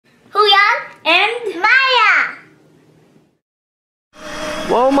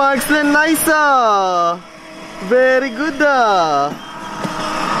Marksland, nice. Very good.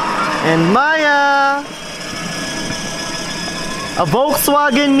 And Maya, a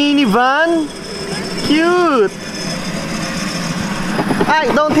Volkswagen minivan. Cute.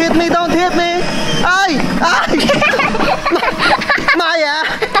 Ay, don't hit me, don't hit me. Ay, ay. Maya.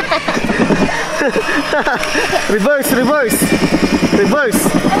 Reverse, reverse. Reverse.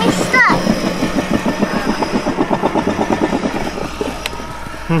 I'm stuck.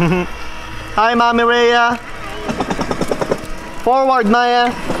 Hi, Mami Rhea. Forward,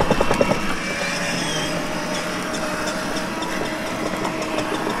 Maya.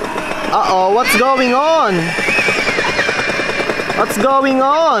 Uh-oh, what's going on? What's going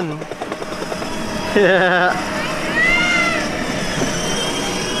on? Yeah.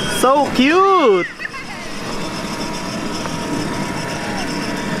 So cute.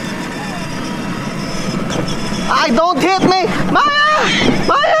 I don't hit me. Maya!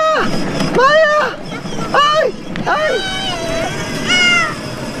 Maya! Maya! Ay! Ay!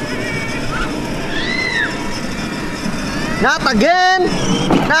 Not again!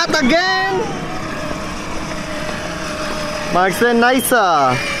 Not again! Marksland, nice.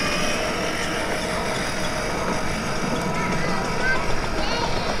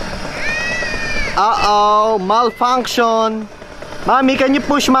 Uh-oh, malfunction. Mommy, can you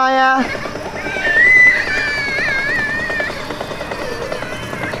push Maya?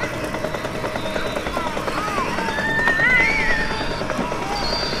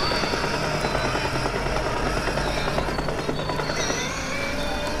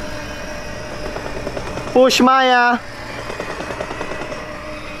 Push Maya.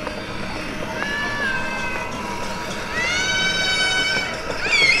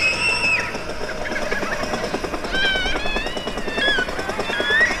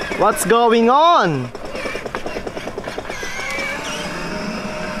 What's going on?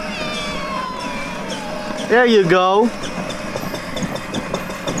 There you go.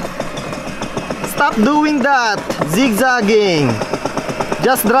 Stop doing that, zigzagging.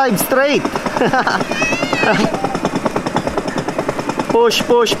 Just drive straight. Push,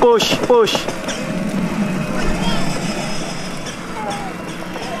 push, push, push.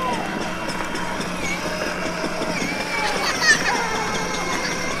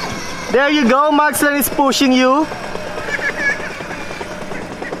 There you go, Marksland is pushing you.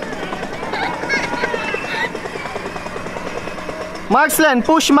 Marksland,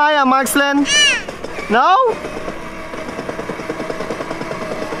 push Maya, Marksland. No?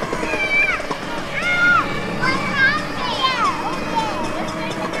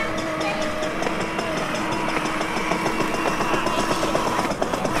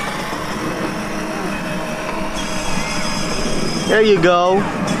 There you go.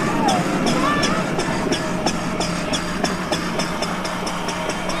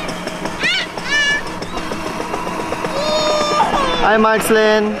 Hi,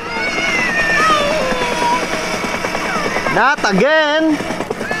 Marksland. Not again.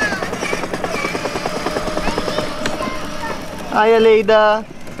 Hi, Aleida.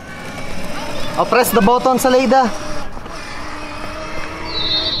 Oh, press the button, Aleida.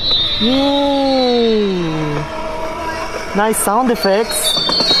 Nice sound effects.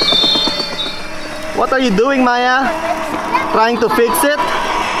 What are you doing, Maya? Trying to fix it?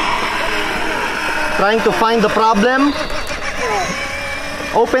 Trying to find the problem?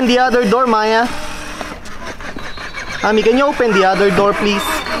 Open the other door, Maya. Ami, can you open the other door, please?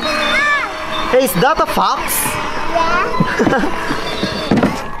 Hey, is that a fox? Yeah.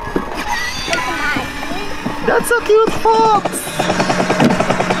 That's a cute fox.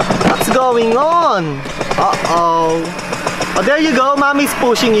 What's going on? Uh-oh. Oh, there you go. Mommy's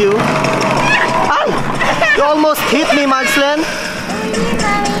pushing you. Ay! You almost hit me, Marksland.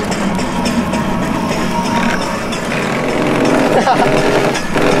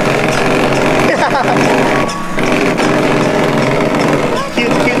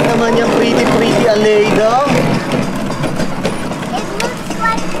 Cute naman yung pretty Aleida. It looks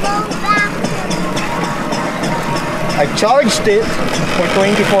like low battery. I charged it for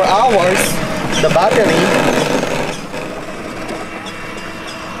 24 hours, the battery.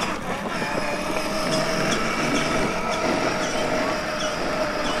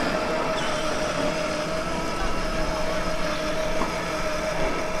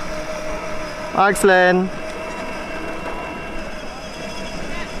 Marksland.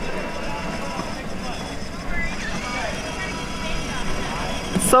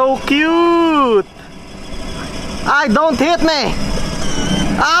 So cute! Ay, don't hit me!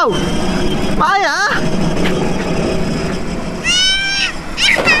 Ow! Maya!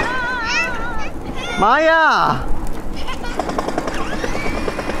 Maya!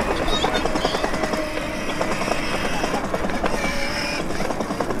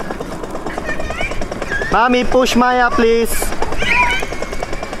 Mommy, push Maya, please.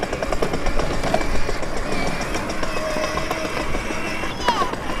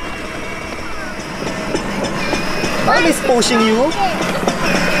 Mommy's pushing you. Why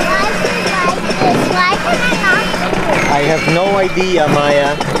is it like this? Why can I not do it? I have no idea,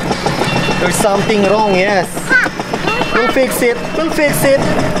 Maya. There's something wrong, yes. We'll fix it. We'll fix it.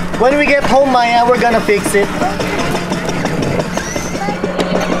 When we get home, Maya, we're gonna fix it.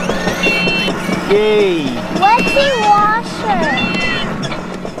 Yay! What's the washer?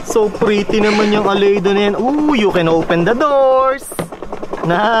 So pretty naman yung Aleida na yan. Ooh, you can open the doors.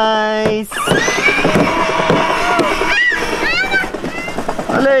 Nice!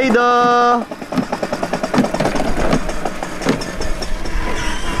 Aleida!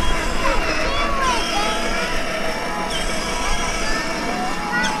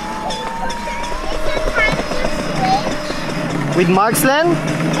 With Marksland?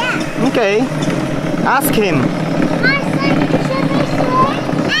 Yeah. Okay. Ask him.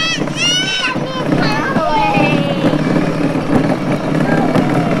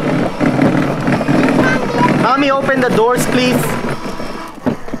 Mommy, open the doors, please.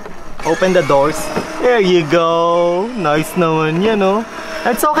 Open the doors. There you go. Nice naman yan, no?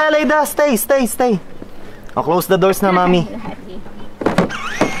 It's okay, Aleida. Stay, stay, stay. I'll close the doors na, Mommy.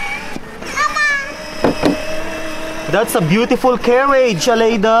 That's a beautiful carriage,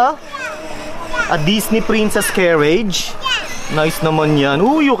 Aleida. A Disney princess carriage. Nice naman yan.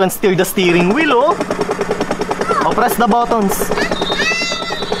 Ooh, you can steer the steering wheel, oh. Oh, press the buttons.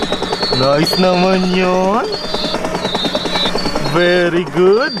 Nice naman yun. Very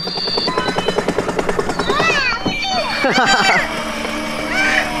good.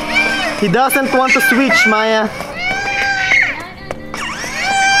 He doesn't want to switch, Maya.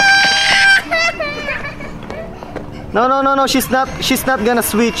 No, no, no, no. She's not gonna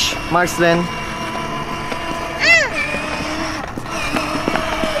switch, Marceline.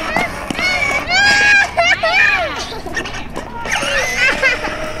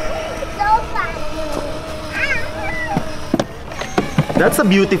 That's a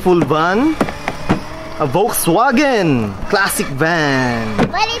beautiful van. A Volkswagen classic van.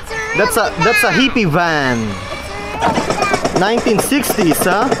 But it's really That's a hippie van. 1960s,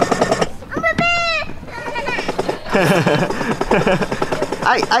 huh?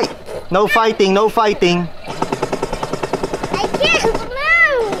 Ay, no fighting, no fighting. I can't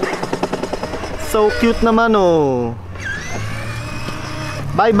move. So cute naman, oh.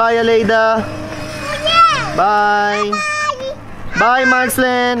 Bye-bye, Aleida. Yeah. Bye. Bye,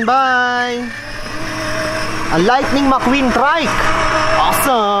 Marceline. Bye. A Lightning McQueen trike.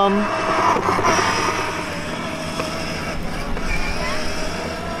 Awesome.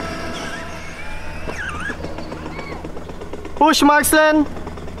 Push, Marceline.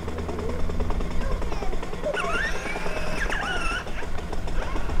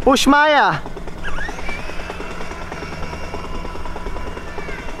 Push, Maya.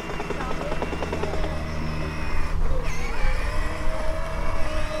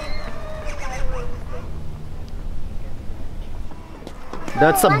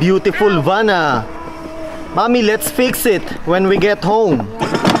 That's a beautiful van, ah. Mommy, let's fix it when we get home.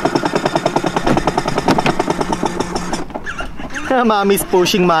 Mommy's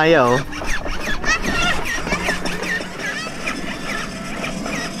pushing Maya, oh.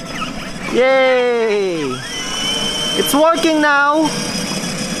 Yay! It's working now.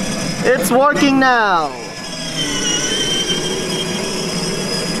 It's working now.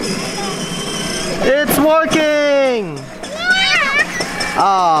 It's working.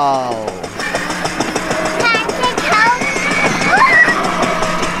 Oh.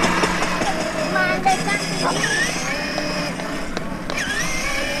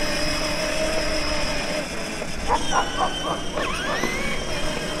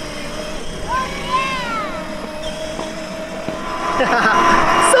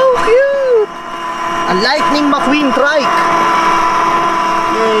 So cute! A Lightning McQueen trike.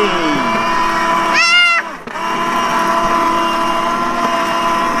 Yay!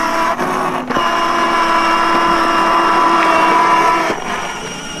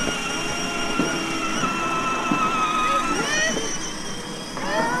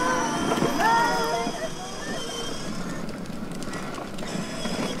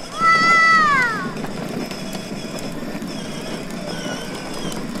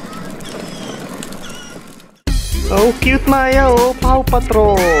 Oh, cute, Maya, oh. Paw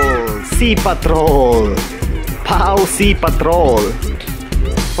Patrol. Sea Patrol. Paw Sea Patrol.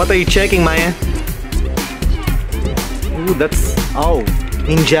 What are you checking, Maya? Ooh, that's... Oh,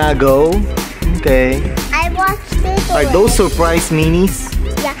 Ninjago. Okay. I watched this. Are those surprise minis?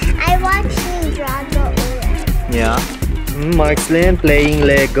 Yeah, I watched Ninjago Yeah. Markslin playing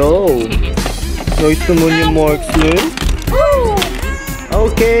Lego. Nice naman yung Markslin.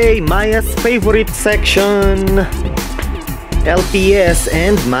 Okay, Maya's favorite section. LPS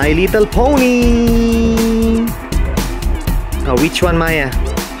and My Little Pony. Oh, which one, Maya?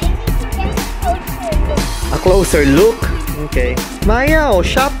 A closer look. Okay. Maya, oh,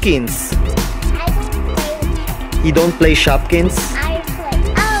 Shopkins. You don't play Shopkins? I play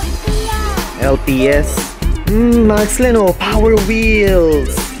LPS. Markslin, oh, Power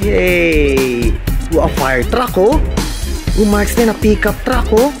Wheels. Yay. Oh, a fire truck, oh. Oh, Markslin, a pickup truck,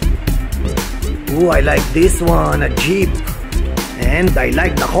 oh. Oh, I like this one, a Jeep. And I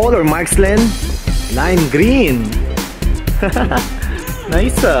like the color, Markslin. Lime green.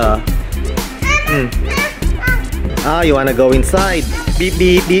 Nice, Ah, you wanna go inside? Beep,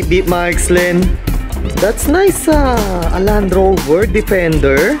 beep, beep, beep, Markslin. That's nice, a Land Rover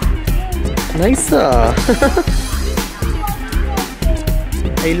Defender. Nice, I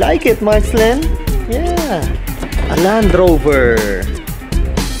like it, Markslin. Yeah, a Land Rover.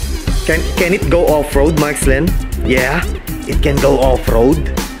 Can it go off-road, Markslin? Yeah, it can go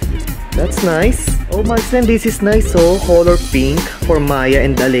off-road. That's nice. Oh, Markslin, this is nice, oh. Color pink for Maya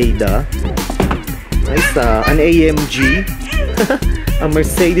and Aleida. Nice, an AMG. A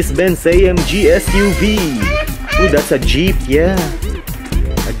Mercedes-Benz AMG SUV. Oh, that's a Jeep, yeah.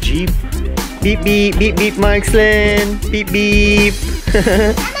 A Jeep. Beep, beep, beep, beep, Markslin. Beep, beep.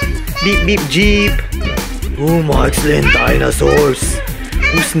 Beep, beep, Jeep. Oh, Markslin, dinosaurs.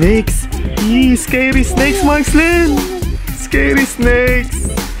 Oh, snakes. Eee, scary snakes, Markslin. Scary snakes.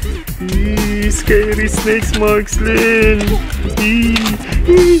 Eee, scary snakes, Markslin.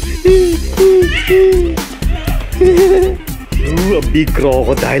 Ooh, a big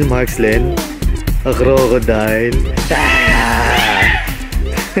crocodile, Markslin. A crocodile. Ah!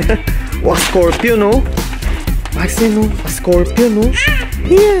 Oh, a scorpion, no? Markslin, no? A scorpion, no?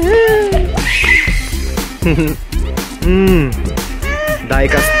 Yeah.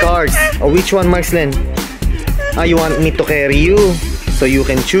 Die-cast cars. Oh, which one, Markslin? Ah, you want me to carry you? So you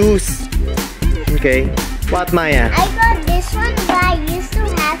can choose. Okay. What, Maya? I got this one, but I used to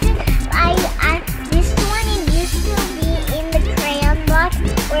have it. This one, it used to be in the crayon box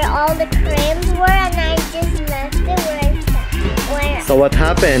where all the crayons were, and I just left it where So what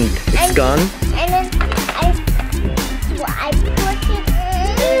happened? It's gone? And then I put it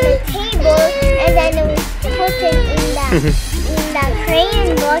in the table, and then it was put it in the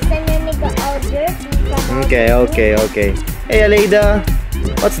crayon box, and then it got all dirty. Okay. Hey, Aleida.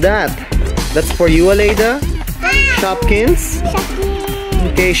 What's that? That's for you, Aleida? Shopkins?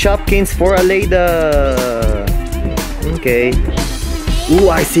 Okay, Shopkins for Aleida. Okay. Ooh,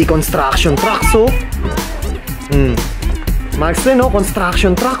 I see construction trucks, oh. Markslin, oh,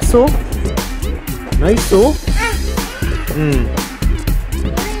 construction trucks, oh. Nice, oh.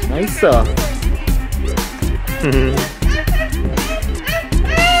 Nice,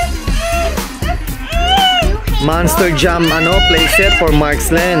 Monster Jam, playset for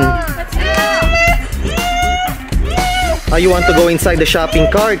Markslin. Oh, you want to go inside the shopping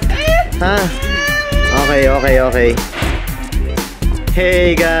cart? Huh? Okay.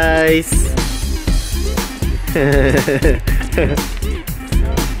 Hey, guys.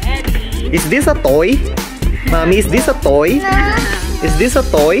 Is this a toy? Mommy, is this a toy? Is this a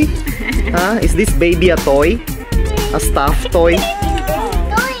toy? Huh? Is this baby a toy? A stuffed toy?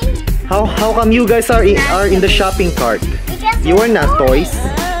 How come you guys are in the shopping cart? You are not toys.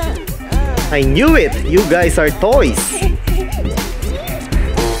 I knew it. You guys are toys.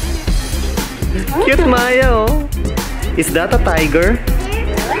 Cute, Maya, oh. Is that a tiger?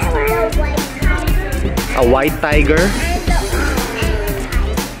 A white tiger?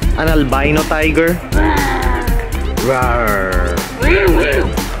 An albino tiger? Rawr.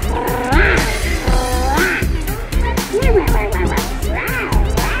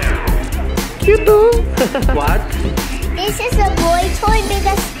 Cute, oh. What? This is a boy toy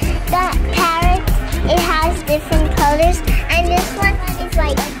because the carrot, it has different colors, and this one is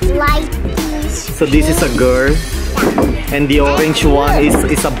like light peach. So this is a girl, and the orange one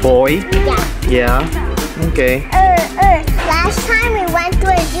is a boy. Yeah. Yeah. Okay. Last time we went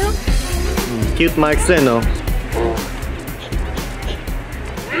to a zoo. Cute Markslin, oh.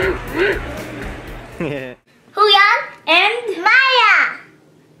 Hulyan and Maya.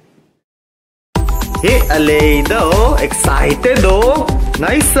 Hey, Aleida, oh. Excited, oh.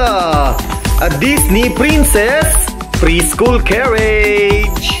 Nice, a Disney princess preschool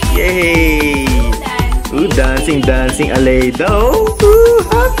carriage. Yay. Ooh, dancing, Aleida, oh. Ooh,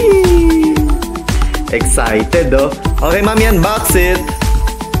 happy. Excited, oh. Okay, Mami, unbox it.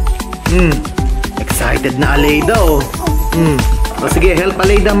 Excited. Excited na Aleida, oh. O sige, help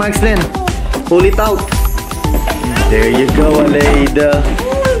Aleida, Markslen. Pull it out. There you go, Aleida.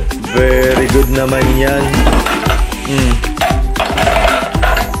 Very good naman yan.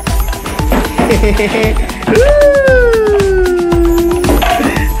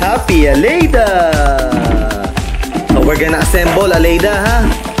 Happy Aleida. So we're gonna assemble Aleida, ha?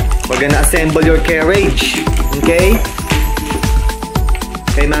 We're gonna assemble your carriage. Okay?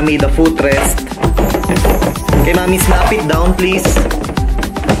 Okay, Mommy, the footrest. Okay, Mommy, snap it down, please.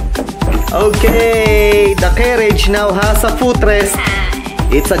 Okay, the carriage now has a footrest.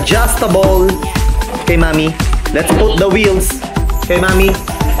 It's adjustable. Okay, Mommy, let's put the wheels. Okay, Mommy.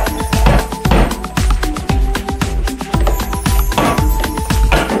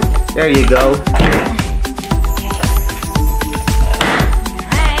 There you go.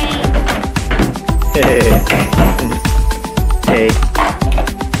 Okay,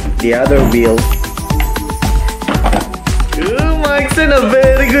 the other wheel. Oh, Marksen,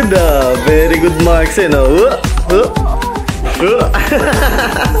 very good, Marksen.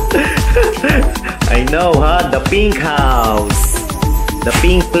 I know, huh? The pink house, the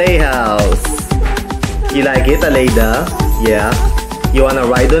pink playhouse. You like it, Aleida? Yeah. You wanna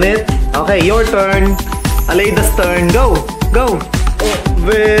ride on it? Okay, your turn. Aleida's turn. Go, go. Oh,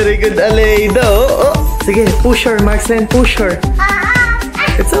 very good, Aleida. Oh, oh. Sige, push her, Marksen. Push her.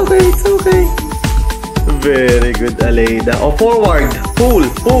 It's okay, it's okay. Very good, Aleida. Oh, forward. Pull,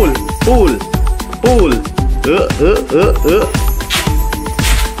 pull, pull, pull.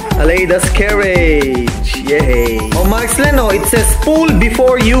 Aleida's carriage. Yay. Oh, Marksen, oh, it says pull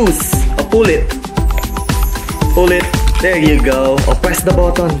before use. Oh, pull it. Pull it. There you go. Oh, press the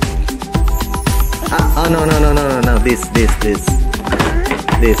button. Oh, no. This.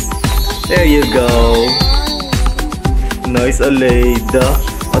 There you go. Nice, Aleida.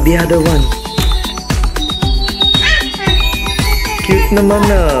 Oh, the other one. Cute naman,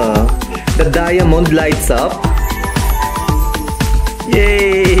 ah. The diamond lights up.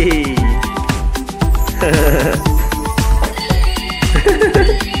 Yay!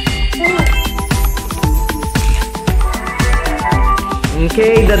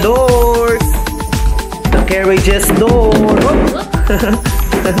 Okay, the doors. The carriage's door.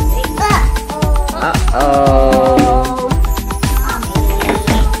 Uh-oh.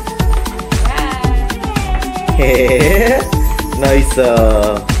 Nice.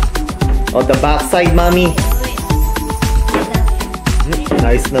 Oh, the backside, Mommy.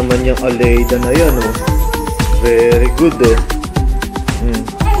 Nice naman yung Aleida na yan, oh. Very good, oh.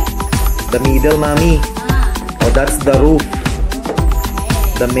 The middle, Mommy. Oh, that's the roof.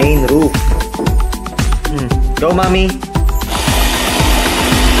 The main roof. Go, Mommy.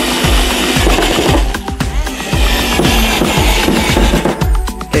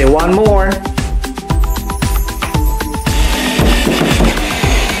 Okay, one more.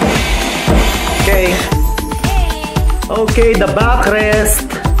 Okay. Okay, the backrest.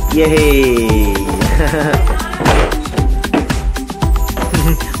 Yay.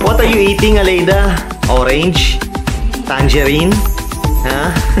 What are you eating, Aleida? Orange? Tangerine?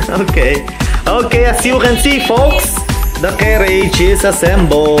 Huh? Okay. Okay, as you can see, folks, the carriage is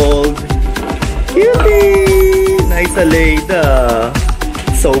assembled. Cutie! Nice, Aleida.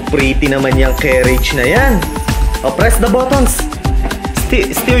 So pretty naman yung carriage na yan. Oh, press the buttons.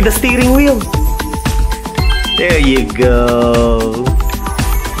 Steer the steering wheel. There you go.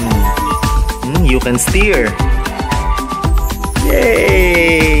 You can steer.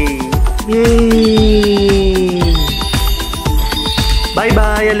 Yay! Yay!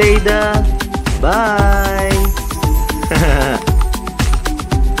 Bye-bye, Aleida. Bye!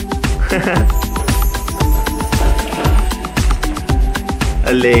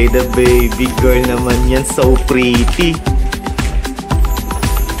 Aleida, baby girl naman yan. So pretty.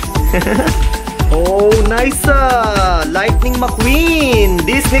 Oh, nice, Lightning McQueen.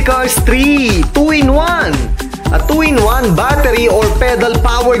 Disney Cars 3. 2-in-1. A 2-in-1 battery or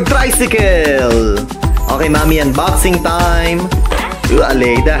pedal-powered tricycle. Okay, Mommy, unboxing time. Ooh,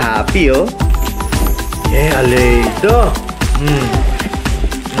 Aleida, happy, oh. Yeah, Aleida.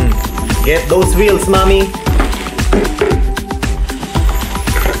 Get those wheels, Mommy.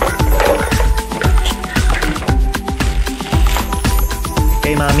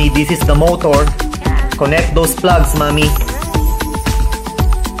 Okay, Mommy, this is the motor. Connect those plugs, Mommy.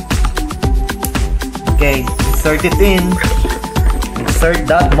 Okay, insert it in. Insert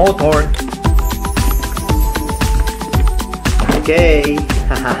that motor. Okay,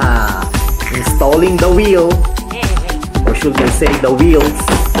 hahaha. Installing the wheel. Or should I say the wheels?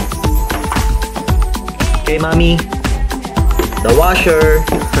 Okay, Mommy. The washer.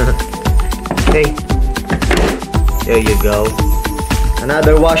 Okay, There you go.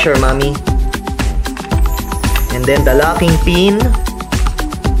 Another washer, mommy. And then the locking pin.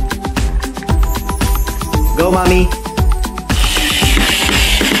 Go, mommy.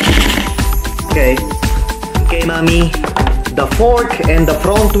 Okay. Okay, mommy. The fork and the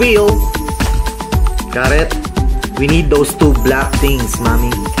front wheel. Got it? We need those two black things,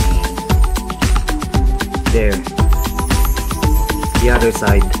 mommy. There. The other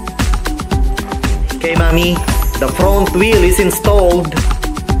side. Okay, mommy. The front wheel is installed.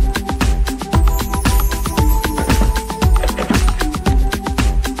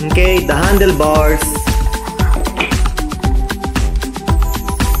 Okay, the handlebars.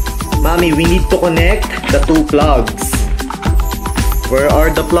 Mommy, we need to connect the two plugs. Where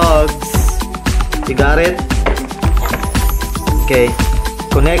are the plugs? You got it? Okay.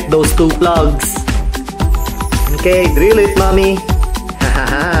 Connect those two plugs. Okay, drill it, mommy.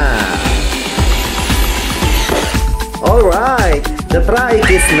 Alright, the trike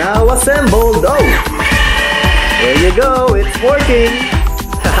is now assembled. Oh! There you go, it's working.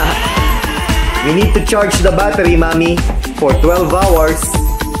 We need to charge the battery, mommy, for 12 hours.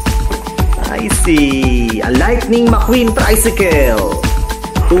 I see. A Lightning McQueen tricycle.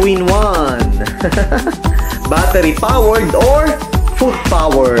 2-in-1. Battery powered or foot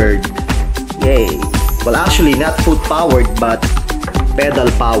powered. Yay. Well, actually not foot powered, but pedal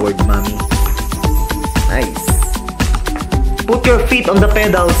powered, mommy. Nice. Put your feet on the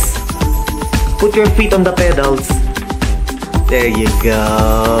pedals. Put your feet on the pedals. There you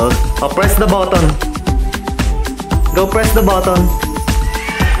go. Oh, press the button. Go press the button.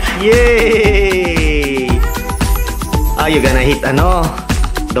 Yay! Ah, you're gonna hit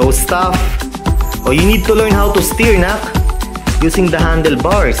those stuff. Oh, you need to learn how to steer, nak. Using the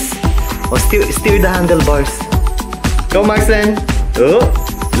handlebars. Oh, steer the handlebars. Go, Marcel. Oh,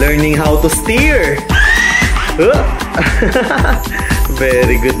 learning how to steer. Oh.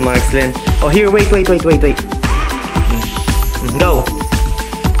 Very good, Marcel. Oh, here, wait. Go.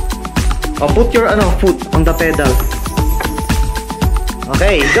 Oh, put your foot on the pedal.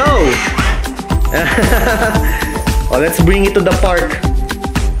 Okay, go. Oh, let's bring it to the park.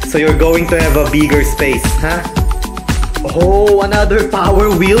 So you're going to have a bigger space, huh? Oh, another Power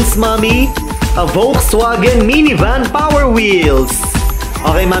Wheels, mommy. A Volkswagen minivan Power Wheels.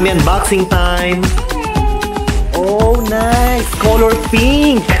 Okay, mommy, unboxing time. Oh, nice. Color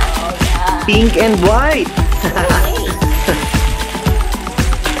pink. Pink and white.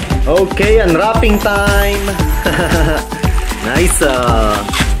 Okay, unwrapping time. Nice.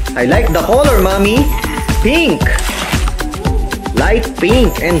 I like the color, mommy. Pink. Light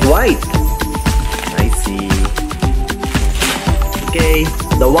pink and white. I see. Okay,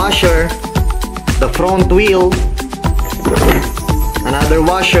 the washer. The front wheel. Another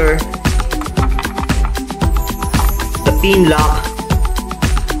washer. The pin lock.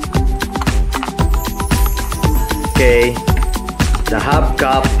 Okay. The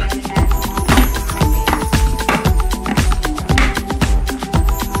hubcap.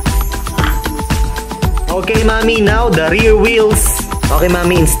 Okay, mommy, now the rear wheels. Okay,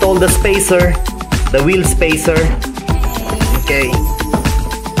 mommy, install the spacer. The wheel spacer. Okay.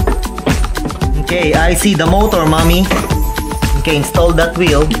 Okay, I see the motor, mommy. Okay, install that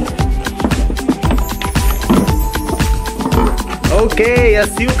wheel. Okay,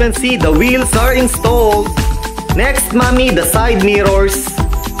 as you can see, the wheels are installed. Next, mommy, the side mirrors.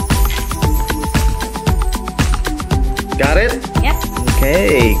 Got it? Yep.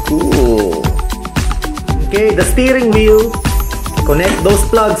 Okay, cool. Okay, the steering wheel. Connect those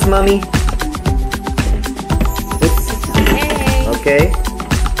plugs, mommy. Oops. Okay.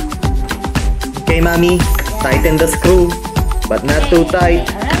 Okay, mommy. Tighten the screw, but not too tight.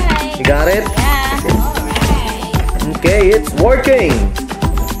 Alright. You got it? Yeah, alright. Okay, it's working.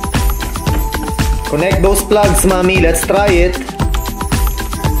 Connect those plugs, mommy. Let's try it.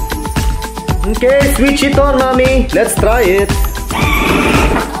 Okay, switch it on, mommy. Let's try it.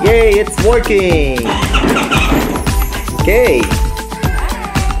 Yay, it's working. Okay.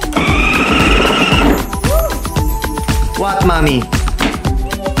 What, mommy?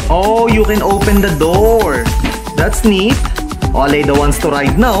 Oh, you can open the door. That's neat. Oh, Aleida wants to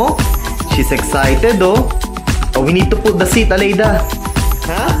ride now. She's excited, oh. Oh, we need to put the seat, Aleida.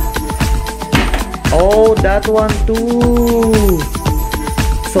 Huh? Oh, that one too.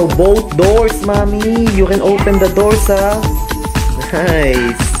 So both doors, mommy. You can open the doors, huh?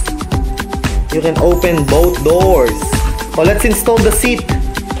 Nice. You can open both doors. Oh, let's install the seat.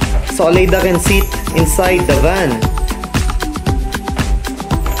 So Aleida can sit inside the van.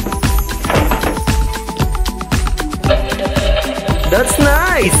 That's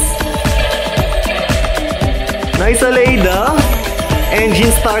nice. Nice, Aleida.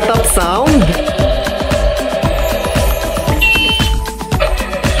 Engine startup sound.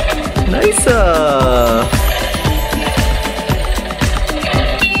 Nice.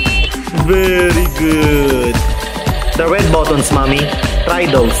 Very good. The red buttons, mommy. Try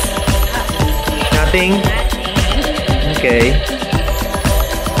those. Nothing? Okay.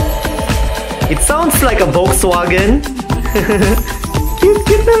 It sounds like a Volkswagen.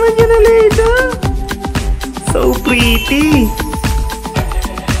 Cute naman yan, Aleida. So pretty.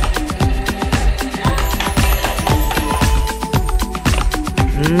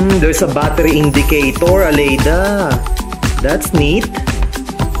 There's a battery indicator, Aleida. That's neat.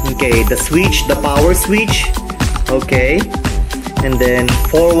 Okay, the switch, the power switch. Okay. And then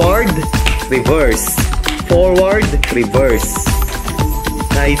forward, reverse. Forward, reverse.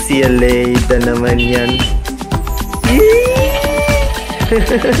 Nice, Aleida naman yan.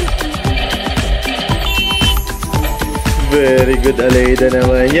 Very good, Aleida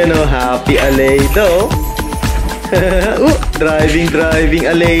naman yan. Oh, happy Aleida. Oh. Driving,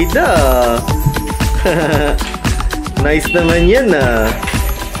 Aleida. Nice naman yan, ah.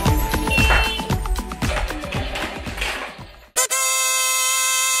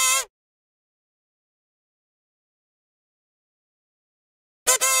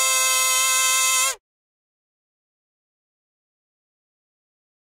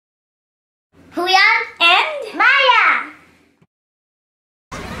 Hulyan?